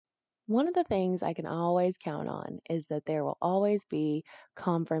One of the things I can always count on is that there will always be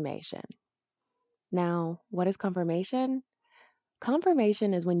confirmation. Now, what is confirmation?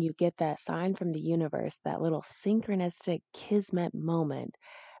 Confirmation is when you get that sign from the universe, that little synchronistic kismet moment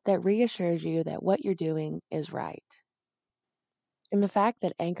that reassures you that what you're doing is right. And the fact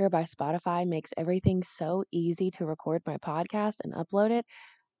that Anchor by Spotify makes everything so easy to record my podcast and upload it,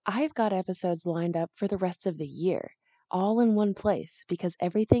 I've got episodes lined up for the rest of the year, all in one place, because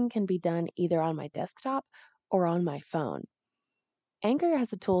everything can be done either on my desktop or on my phone. Anchor has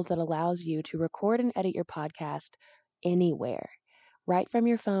the tools that allows you to record and edit your podcast anywhere, right from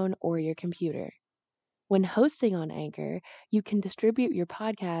your phone or your computer. When hosting on Anchor, you can distribute your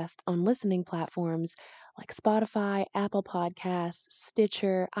podcast on listening platforms like Spotify, Apple Podcasts,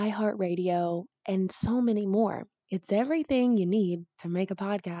 Stitcher, iHeartRadio, and so many more. It's everything you need to make a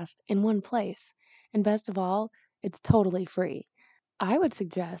podcast in one place. And best of all, it's totally free. I would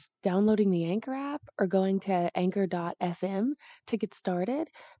suggest downloading the Anchor app or going to anchor.fm to get started,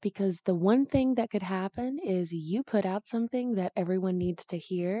 because the one thing that could happen is you put out something that everyone needs to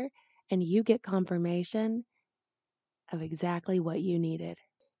hear and you get confirmation of exactly what you needed.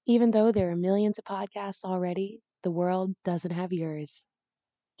 Even though there are millions of podcasts already, the world doesn't have yours.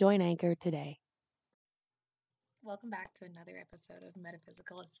 Join Anchor today. Welcome back to another episode of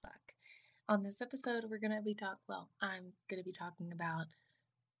Metaphysical as Fuck. On this episode, I'm going to be talking about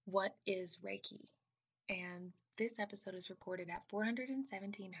what is Reiki. And this episode is recorded at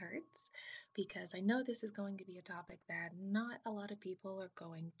 417 hertz because I know this is going to be a topic that not a lot of people are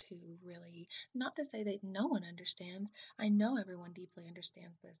going to really, not to say that no one understands. I know everyone deeply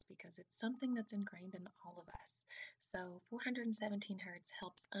understands this because it's something that's ingrained in all of us. So 417 hertz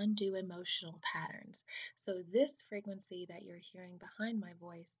helps undo emotional patterns. So this frequency that you're hearing behind my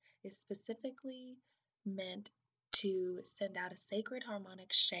voice is specifically meant to send out a sacred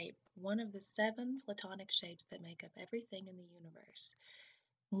harmonic shape, one of the 7 platonic shapes that make up everything in the universe.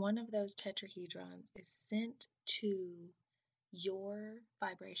 One of those tetrahedrons is sent to your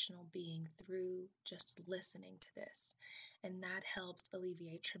vibrational being through just listening to this. And that helps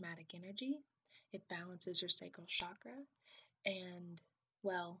alleviate traumatic energy. It balances your sacral chakra. And,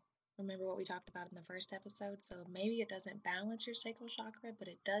 well, remember what we talked about in the first episode? So maybe it doesn't balance your sacral chakra, but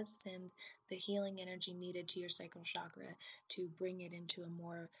it does send the healing energy needed to your sacral chakra to bring it into a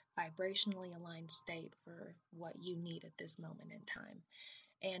more vibrationally aligned state for what you need at this moment in time.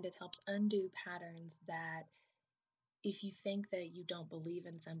 And it helps undo patterns that if you think that you don't believe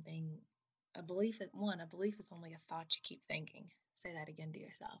in something, a belief is only a thought you keep thinking. Say that again to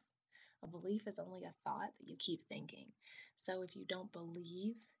yourself. A belief is only a thought that you keep thinking. So if you don't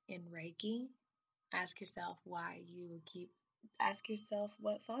believe in Reiki, ask yourself ask yourself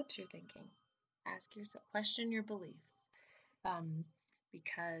what thoughts you're thinking. Question your beliefs.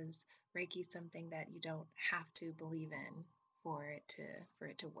 Because Reiki is something that you don't have to believe in for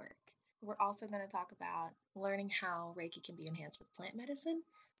it to work. We're also going to talk about learning how Reiki can be enhanced with plant medicine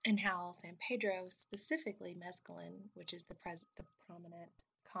and how San Pedro, specifically mescaline, which is the prominent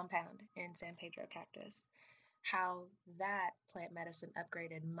compound in San Pedro Cactus, how that plant medicine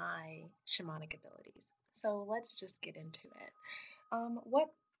upgraded my shamanic abilities. So let's just get into it.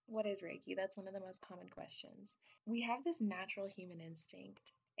 What is Reiki? That's one of the most common questions. We have this natural human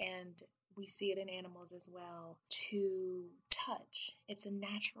instinct, and we see it in animals as well, to touch. It's a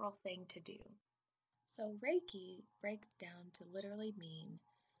natural thing to do. So Reiki breaks down to literally mean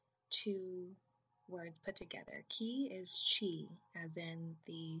 2 words put together. Ki is chi, as in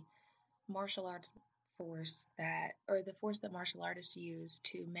the martial arts force the force that martial artists use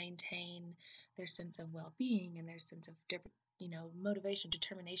to maintain their sense of well-being and their sense of motivation,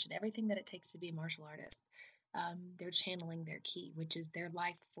 determination, everything that it takes to be a martial artist. They're channeling their ki, which is their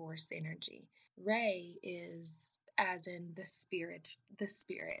life force energy. Rei is as in the spirit,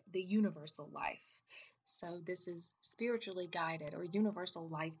 the universal life. So this is spiritually guided or universal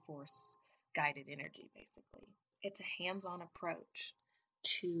life force guided energy, basically. It's a hands-on approach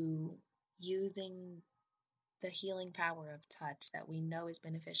to using the healing power of touch that we know is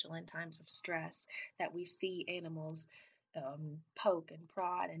beneficial in times of stress, that we see animals poke and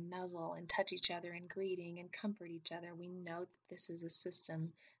prod and nuzzle and touch each other in greeting and comfort each other. We know that this is a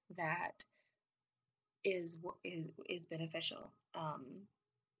system that is beneficial.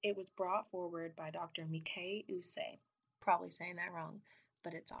 It was brought forward by Dr. Mikei Usei. Probably saying that wrong,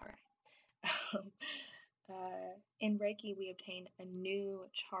 but it's all right. In Reiki, we obtain a new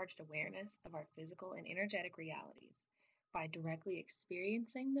charged awareness of our physical and energetic realities by directly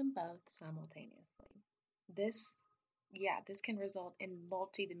experiencing them both simultaneously. This can result in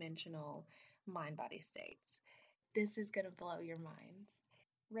multidimensional mind-body states. This is going to blow your minds.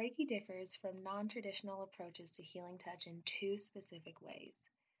 Reiki differs from non traditional approaches to healing touch in two specific ways.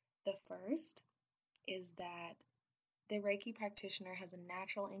 The first is that the Reiki practitioner has a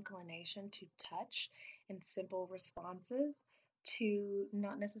natural inclination to touch in simple responses to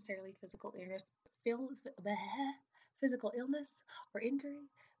not necessarily physical illness or injury,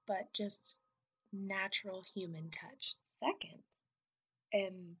 but just natural human touch. Second,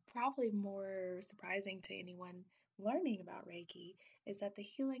 and probably more surprising to anyone learning about Reiki, is that the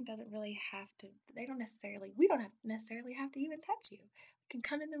healing doesn't really have to, we don't necessarily have to even touch you. We can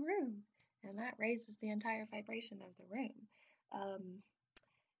come in the room, and that raises the entire vibration of the room. Um,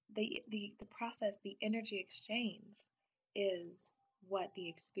 the process, the energy exchange is what the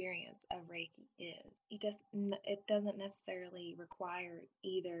experience of Reiki is. It doesn't necessarily require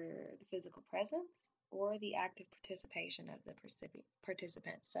either the physical presence or the active participation of the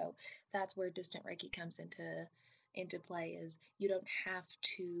participant. So that's where distant Reiki comes into play. Is you don't have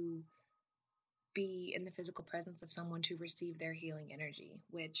to be in the physical presence of someone to receive their healing energy,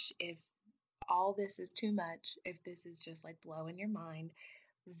 which if all this is too much, if this is just like blowing your mind,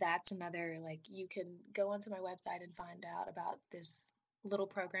 that's another, like, you can go onto my website and find out about this little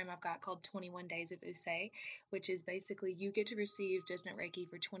program I've got called 21 Days of Usei, which is basically you get to receive distant Reiki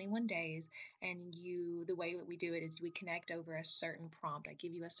for 21 days. And the way that we do it is we connect over a certain prompt. I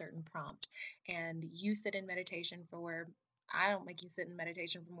give you a certain prompt, and you sit in meditation for, I don't make you sit in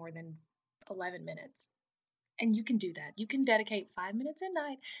meditation for more than 11 minutes. And you can do that. You can dedicate 5 minutes at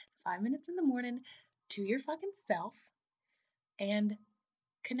night, 5 minutes in the morning to your fucking self and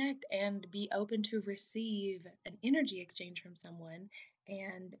connect and be open to receive an energy exchange from someone.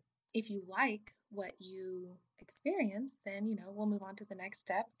 And if you like what you experience, then, we'll move on to the next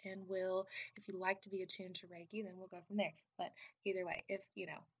step. And if you like to be attuned to Reiki, then we'll go from there. But either way,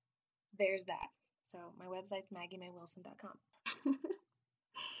 there's that. So my website's maggiemaywilson.com.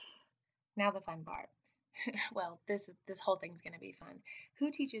 Now the fun part. Well, this whole thing's going to be fun. Who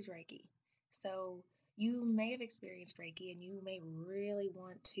teaches Reiki? So you may have experienced Reiki and you may really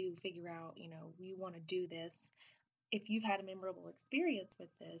want to figure out, you want to do this. If you've had a memorable experience with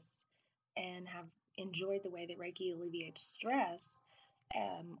this and have enjoyed the way that Reiki alleviates stress,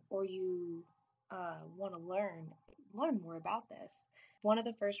 or you want to learn more about this, one of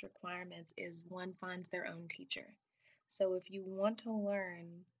the first requirements is one finds their own teacher. So if you want to learn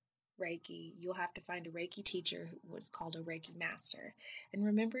Reiki, you'll have to find a Reiki teacher who was called a Reiki master. And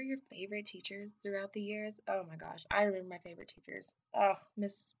remember your favorite teachers throughout the years? Oh my gosh, I remember my favorite teachers. Oh,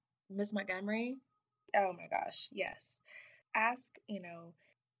 Miss Montgomery. Oh my gosh, yes. Ask,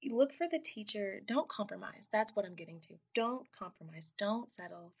 look for the teacher. Don't compromise. That's what I'm getting to. Don't compromise. Don't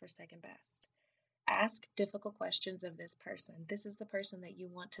settle for second best. Ask difficult questions of this person. This is the person that you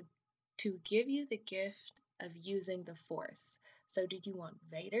want to give you the gift of using the Force. So do you want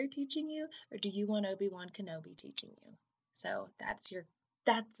Vader teaching you, or do you want Obi-Wan Kenobi teaching you? So that's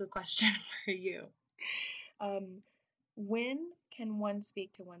the question for you. When can one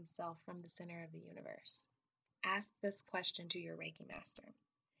speak to oneself from the center of the universe? Ask this question to your Reiki master.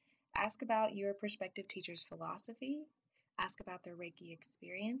 Ask about your prospective teacher's philosophy. Ask about their Reiki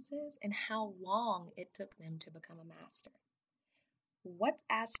experiences and how long it took them to become a master. What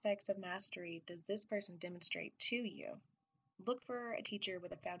aspects of mastery does this person demonstrate to you? Look for a teacher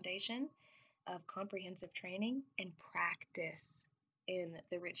with a foundation of comprehensive training and practice in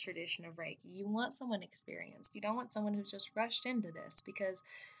the rich tradition of Reiki. You want someone experienced. You don't want someone who's just rushed into this, because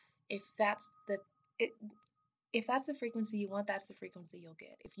if that's if that's the frequency you want, that's the frequency you'll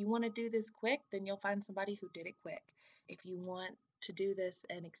get. If you want to do this quick, then you'll find somebody who did it quick. If you want to do this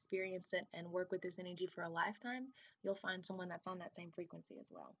and experience it and work with this energy for a lifetime, you'll find someone that's on that same frequency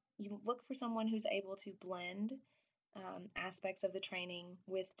as well. You look for someone who's able to blend aspects of the training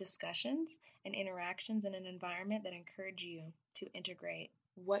with discussions and interactions in an environment that encourage you to integrate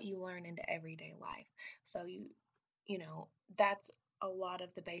what you learn into everyday life. So that's a lot of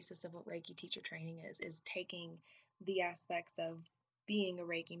the basis of what Reiki teacher training is taking the aspects of being a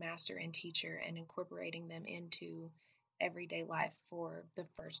Reiki master and teacher and incorporating them into everyday life for the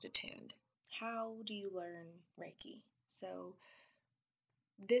first attuned. How do you learn Reiki? So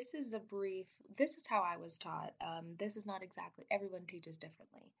this is how I was taught. This is not exactly, everyone teaches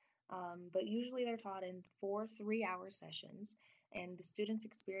differently. But usually they're taught in 4 3-hour sessions, and the students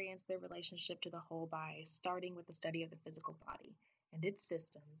experience their relationship to the whole by starting with the study of the physical body and its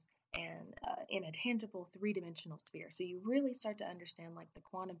systems, and in a tangible 3-dimensional sphere. So you really start to understand like the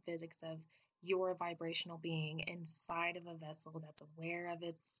quantum physics of your vibrational being inside of a vessel that's aware of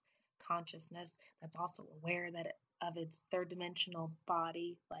its consciousness, that's also aware of its 3rd dimensional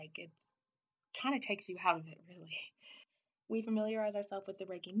body. Like, it's kind of takes you out of it, really. We familiarize ourselves with the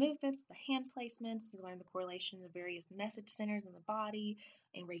Reiki movements, the hand placements. We learn the correlation of various message centers in the body.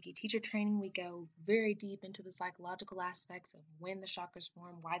 In Reiki teacher training, we go very deep into the psychological aspects of when the chakras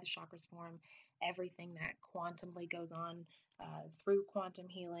form, why the chakras form, everything that quantumly goes on through quantum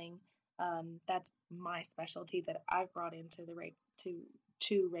healing. That's my specialty that I've brought into the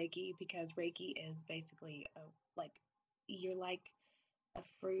to Reiki, because Reiki is basically like you're like a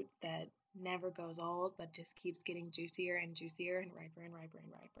fruit that never goes old but just keeps getting juicier and juicier and riper and riper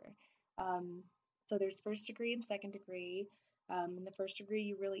and riper. So there's first degree and second degree. In the first degree,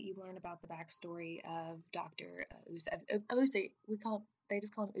 you learn about the backstory of Dr. Usai. They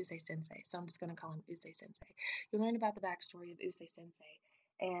just call him Usai Sensei, so I'm just going to call him Usai Sensei. You learn about the backstory of Usai Sensei,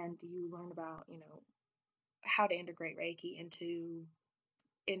 and you learn about how to integrate Reiki into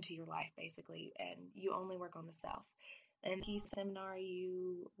your life, basically, and you only work on the self. In Key Seminar,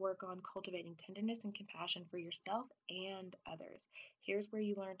 you work on cultivating tenderness and compassion for yourself and others. Here's where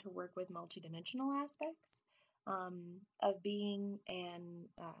you learn to work with multidimensional aspects of being and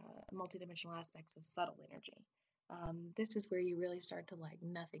multidimensional aspects of subtle energy. This is where you really start to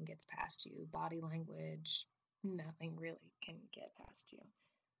nothing gets past you. Body language, nothing really can get past you.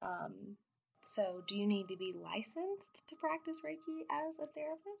 So, do you need to be licensed to practice Reiki as a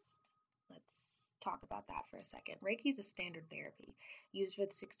therapist? Let's talk about that for a second. Reiki is a standard therapy used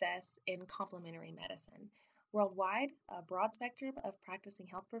with success in complementary medicine. Worldwide, a broad spectrum of practicing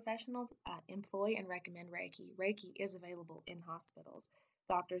health professionals employ and recommend Reiki. Reiki is available in hospitals.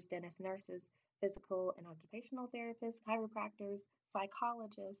 Doctors, dentists, nurses, physical and occupational therapists, chiropractors,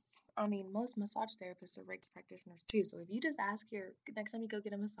 psychologists. I mean, most massage therapists are Reiki practitioners too. So if you just next time you go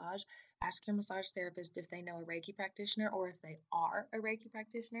get a massage, ask your massage therapist if they know a Reiki practitioner or if they are a Reiki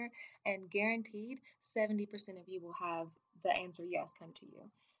practitioner, and guaranteed 70% of you will have the answer yes come to you.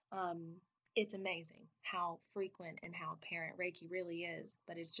 It's amazing how frequent and how apparent Reiki really is,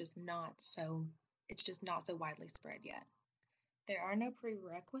 but it's just not so widely spread yet. There are no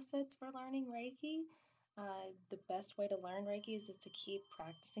prerequisites for learning Reiki. The best way to learn Reiki is just to keep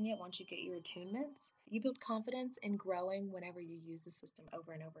practicing it once you get your attunements. You build confidence in growing whenever you use the system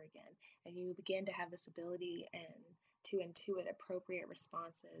over and over again, and you begin to have this ability and to intuit appropriate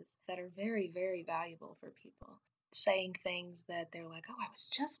responses that are very, very valuable for people. Saying things that they're like, oh, I was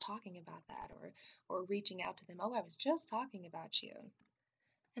just talking about that, or reaching out to them, oh, I was just talking about you.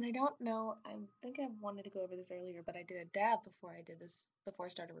 And I don't know, I think I wanted to go over this earlier, but I did a dab before I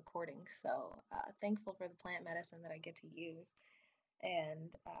started recording. So thankful for the plant medicine that I get to use.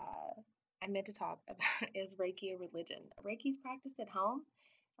 And I meant to talk about, is Reiki a religion? Reiki's practiced at home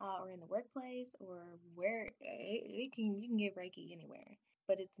or in the workplace or where you can get Reiki anywhere,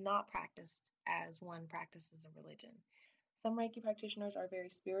 but it's not practiced as one practices a religion. Some Reiki practitioners are very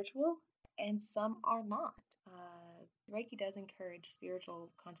spiritual and some are not. Reiki does encourage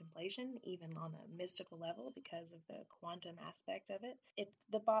spiritual contemplation, even on a mystical level, because of the quantum aspect of it.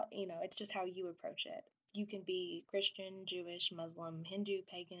 It's just how you approach it. You can be Christian, Jewish, Muslim, Hindu,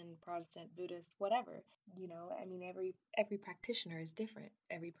 pagan, Protestant, Buddhist, whatever. Every practitioner is different.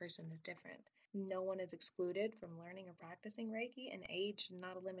 Every person is different. No one is excluded from learning or practicing Reiki, and age is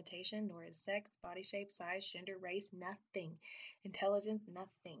not a limitation, nor is sex, body shape, size, gender, race, nothing. Intelligence,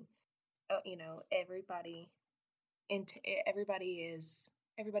 nothing. Everybody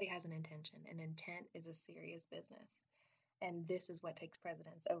everybody has an intention, and intent is a serious business. And this is what takes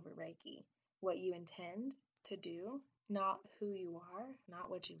precedence over Reiki. What you intend to do, not who you are, not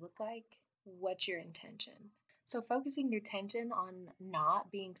what you look like, what's your intention. So focusing your attention on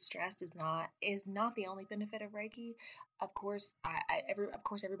not being stressed is not the only benefit of Reiki. Of course,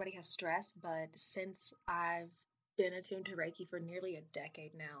 everybody has stress, but since I've been attuned to Reiki for nearly a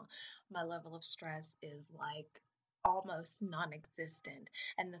decade now, my level of stress is almost non-existent.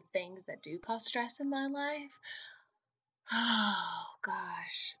 And the things that do cause stress in my life, oh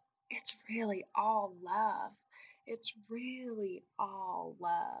gosh, it's really all love. It's really all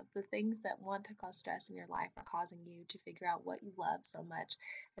love. The things that want to cause stress in your life are causing you to figure out what you love so much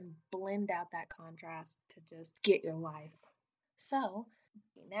and blend out that contrast to just get your life. So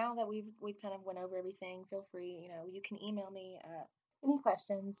now that we've kind of went over everything, feel free, you can email me any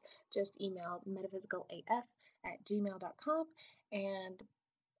questions. Just email metaphysicalaf@gmail.com and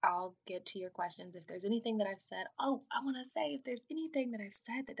I'll get to your questions. If there's anything that I've said, I want to say, if there's anything that I've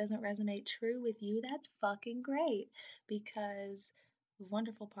said that doesn't resonate true with you, that's fucking great. Because the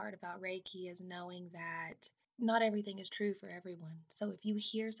wonderful part about Reiki is knowing that not everything is true for everyone. So if you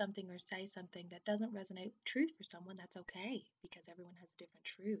hear something or say something that doesn't resonate with truth for someone, that's okay, because everyone has a different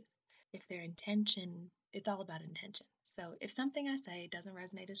truth. If their intention, it's all about intention. So if something I say doesn't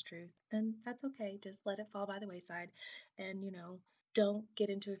resonate as truth, then that's okay. Just let it fall by the wayside and, don't get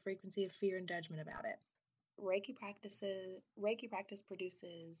into a frequency of fear and judgment about it. Reiki practice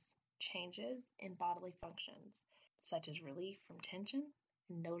produces changes in bodily functions, such as relief from tension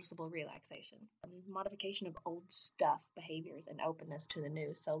and noticeable relaxation, modification of old stuff, behaviors, and openness to the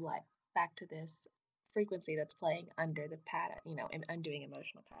new. So, like back to this frequency that's playing under the pattern, and undoing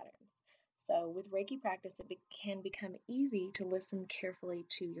emotional patterns. So, with Reiki practice, can become easy to listen carefully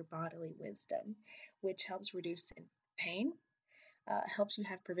to your bodily wisdom, which helps reduce pain, helps you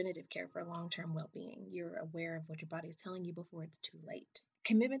have preventative care for long-term well-being. You're aware of what your body is telling you before it's too late.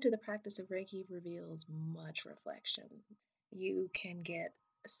 Commitment to the practice of Reiki reveals much reflection. You can get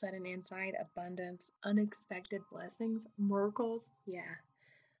sudden insight, abundance, unexpected blessings, miracles. Yeah.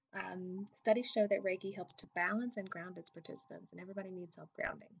 Studies show that Reiki helps to balance and ground its participants, and everybody needs help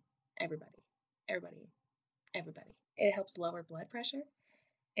grounding. Everybody, everybody, everybody. It helps lower blood pressure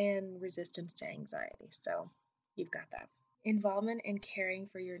and resistance to anxiety. So you've got that. Involvement in caring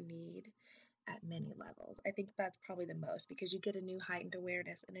for your need at many levels. I think that's probably the most, because you get a new heightened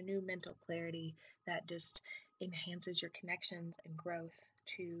awareness and a new mental clarity that just enhances your connections and growth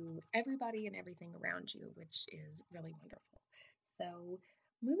to everybody and everything around you, which is really wonderful. So,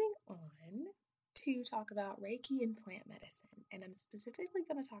 moving on to talk about Reiki and plant medicine. And I'm specifically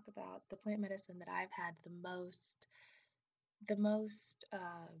going to talk about the plant medicine that I've had the most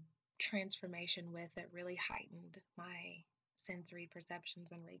transformation with, that really heightened my sensory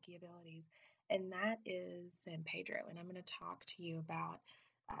perceptions and Reiki abilities, and that is San Pedro. And I'm going to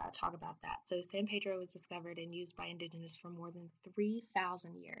talk about that. So San Pedro was discovered and used by indigenous for more than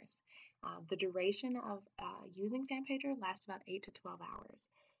 3,000 years. The duration of using San Pedro lasts about 8 to 12 hours,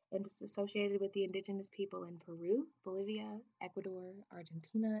 and it's associated with the indigenous people in Peru, Bolivia, Ecuador,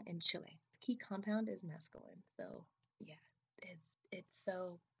 Argentina, and Chile. Its key compound is mescaline. So yeah, it's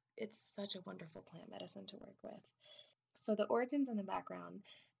it's such a wonderful plant medicine to work with. So the origins and the background: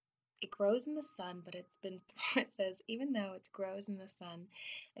 it grows in the sun, but it says, even though it grows in the sun,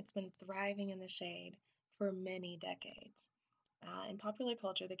 it's been thriving in the shade for many decades. In popular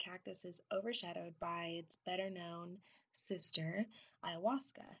culture, the cactus is overshadowed by its better known sister,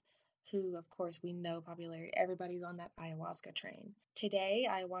 ayahuasca, who, of course, we know popularity. Everybody's on that ayahuasca train. Today,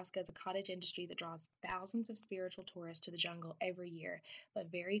 ayahuasca is a cottage industry that draws thousands of spiritual tourists to the jungle every year,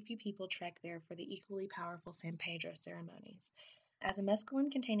 but very few people trek there for the equally powerful San Pedro ceremonies. As a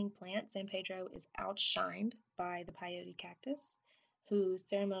mescaline-containing plant, San Pedro is outshined by the peyote cactus, whose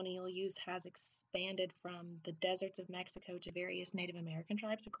ceremonial use has expanded from the deserts of Mexico to various Native American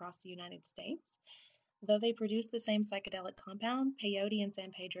tribes across the United States. Though they produce the same psychedelic compound, peyote and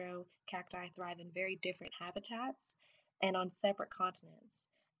San Pedro cacti thrive in very different habitats and on separate continents.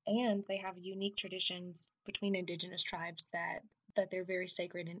 And they have unique traditions between indigenous tribes that they're very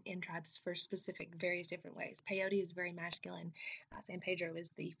sacred in tribes for specific various different ways. Peyote is very masculine. San Pedro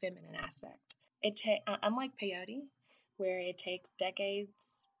is the feminine aspect. Unlike peyote, where it takes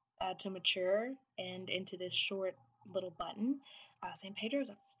decades to mature and into this short little button, San Pedro is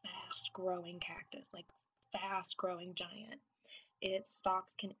a fast-growing cactus, like fast-growing giant. Its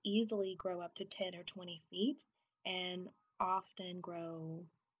stalks can easily grow up to 10 or 20 feet and often grow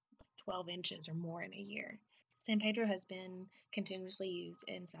 12 inches or more in a year. San Pedro has been continuously used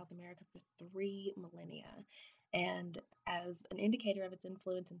in South America for 3 millennia. And as an indicator of its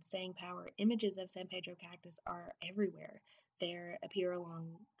influence and staying power, images of San Pedro cactus are everywhere. There appear along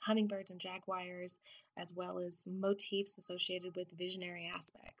hummingbirds and jaguars, as well as motifs associated with visionary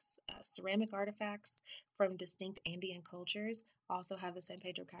aspects. Ceramic artifacts from distinct Andean cultures also have the San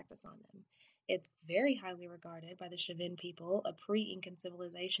Pedro cactus on them. It's very highly regarded by the Chavin people, a pre-Incan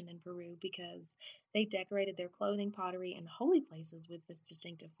civilization in Peru, because they decorated their clothing, pottery, and holy places with this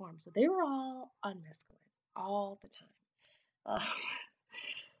distinctive form. So they were all on mescaline all the time. Uh,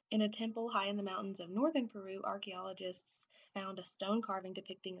 in a temple high in the mountains of northern Peru, archaeologists found a stone carving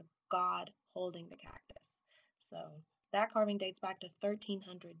depicting a god holding the cactus. So that carving dates back to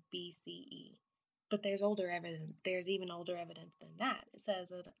 1300 BCE. But there's older evidence. There's even older evidence than that. It says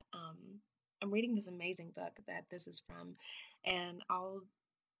that I'm reading this amazing book that this is from, and I'll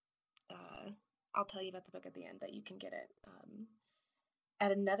tell you about the book at the end that you can get it.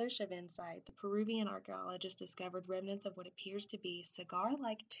 At another Chavin site, the Peruvian archaeologists discovered remnants of what appears to be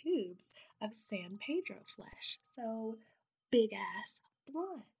cigar-like tubes of San Pedro flesh. So big ass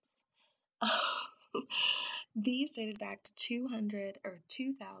blunts. These dated back to 200 or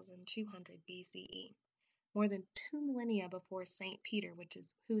 2200 BCE. more than 2 millennia before Saint Peter, which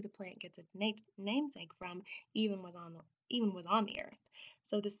is who the plant gets its namesake from, even was on the earth.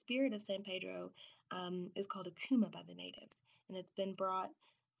 So the spirit of San Pedro is called a kuma by the natives, and it's been brought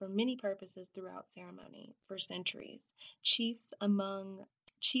for many purposes throughout ceremony for centuries. Chiefs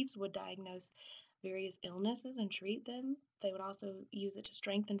would diagnose various illnesses and treat them. They would also use it to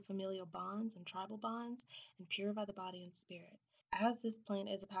strengthen familial bonds and tribal bonds and purify the body and spirit. As this plant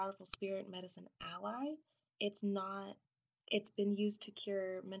is a powerful spirit medicine ally, it's not it's been used to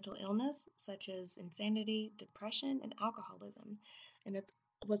cure mental illness such as insanity, depression, and alcoholism. And it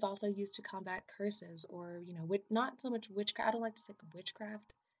was also used to combat curses or, not so much witchcraft. I don't like to say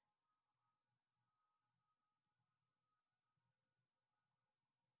witchcraft.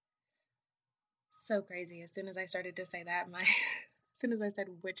 So crazy. As soon as I started to say that, as soon as I said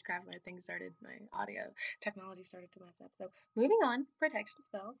witchcraft, my audio technology started to mess up. So moving on, protection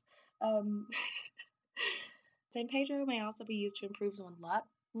spells. Um, San Pedro may also be used to improve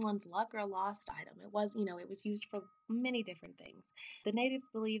one's luck or a lost item. It was used for many different things. The natives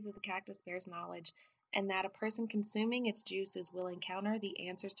believe that the cactus bears knowledge and that a person consuming its juices will encounter the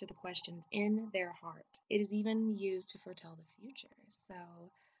answers to the questions in their heart. It is even used to foretell the future. So,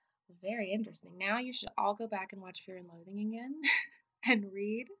 very interesting. Now you should all go back and watch Fear and Loathing again and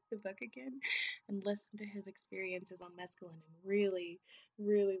read the book again and listen to his experiences on mescaline and really,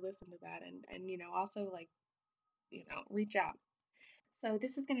 really listen to that and also like reach out. So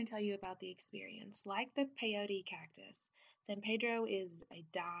this is going to tell you about the experience. Like the peyote cactus, San Pedro is a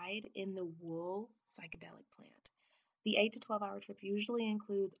dyed in the wool psychedelic plant. The 8 to 12 hour trip usually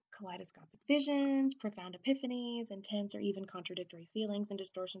includes kaleidoscopic visions, profound epiphanies, intense or even contradictory feelings, and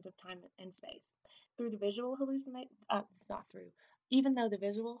distortions of time and space. Through the visual not through, even though the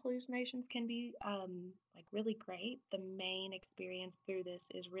visual hallucinations can be like really great, the main experience through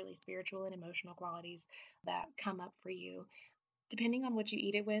this is really spiritual and emotional qualities that come up for you. Depending on what you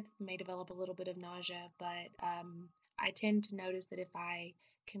eat it with, may develop a little bit of nausea, but I tend to notice that if I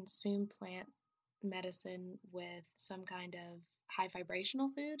consume plant medicine with some kind of high vibrational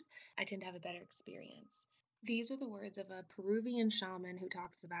food, I tend to have a better experience. These are the words of a Peruvian shaman who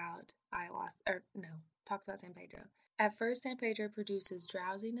talks about talks about San Pedro. At first, San Pedro produces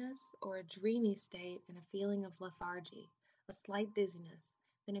drowsiness or a dreamy state and a feeling of lethargy, a slight dizziness,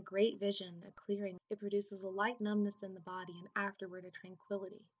 then a great vision, a clearing. It produces a light numbness in the body and afterward a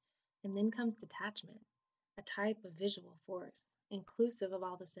tranquility. And then comes detachment, a type of visual force, inclusive of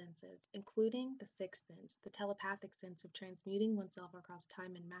all the senses, including the sixth sense, the telepathic sense of transmuting oneself across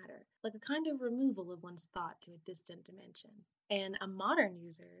time and matter, like a kind of removal of one's thought to a distant dimension. And a modern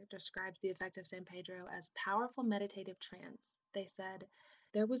user describes the effect of San Pedro as powerful meditative trance. They said,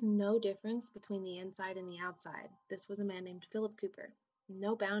 there was no difference between the inside and the outside. This was a man named Philip Cooper.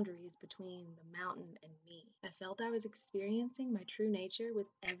 No boundaries between the mountain and me. I felt I was experiencing my true nature with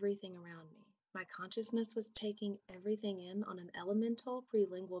everything around me. My consciousness was taking everything in on an elemental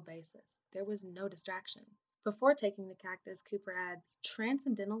prelingual basis. There was no distraction. Before taking the cactus, Cooper adds,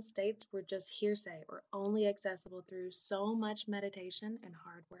 transcendental states were just hearsay or only accessible through so much meditation and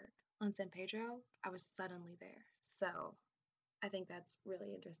hard work. On San Pedro, I was suddenly there. So I think that's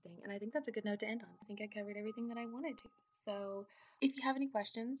really interesting. And I think that's a good note to end on. I think I covered everything that I wanted to. So if you have any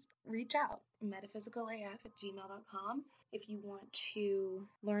questions, reach out, metaphysicalaf@gmail.com. If you want to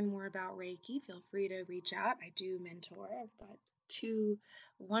learn more about Reiki, feel free to reach out. I do mentor. I've got two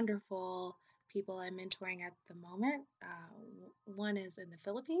wonderful people I'm mentoring at the moment. One is in the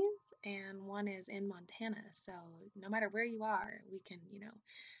Philippines and one is in Montana. So no matter where you are, we can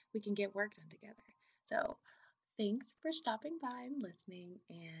get work done together. So thanks for stopping by and listening,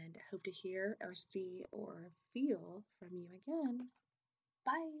 and hope to hear or see or feel from you again.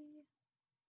 Bye.